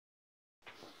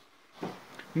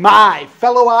My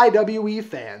fellow IWE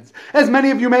fans, as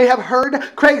many of you may have heard,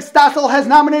 Craig Stossel has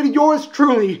nominated yours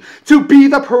truly to be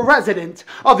the president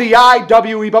of the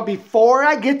IWE. But before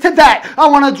I get to that, I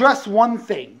want to address one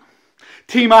thing.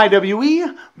 Team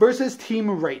IWE versus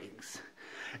Team Ratings.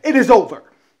 It is over.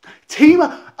 Team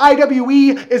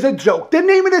IWE is a joke. The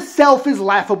name in itself is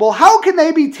laughable. How can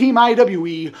they be Team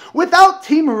IWE? Without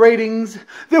Team Ratings,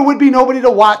 there would be nobody to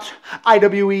watch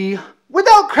IWE.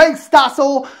 Without Craig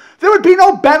Stossel, there would be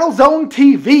no Battle Zone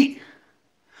TV.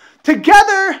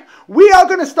 Together, we are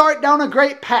going to start down a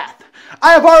great path.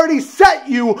 I have already set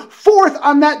you forth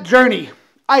on that journey.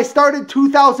 I started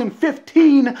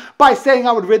 2015 by saying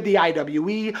I would rid the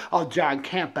IWE of John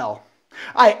Campbell.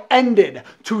 I ended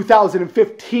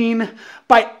 2015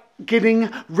 by getting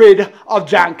rid of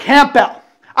John Campbell.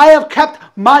 I have kept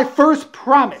my first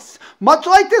promise. Much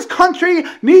like this country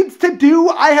needs to do,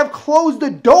 I have closed the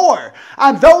door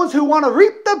on those who want to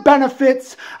reap the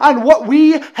benefits on what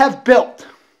we have built.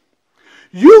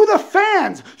 You, the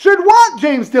fans, should want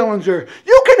James Dillinger.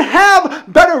 You can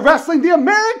have better wrestling. The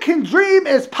American dream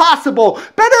is possible.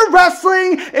 Better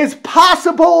wrestling is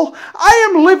possible. I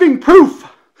am living proof.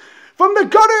 From the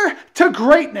gutter to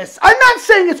greatness. I'm not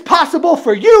saying it's possible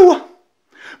for you,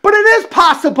 but it is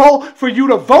possible for you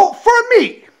to vote for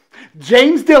me,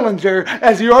 James Dillinger,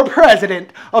 as your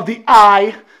president of the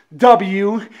IWE.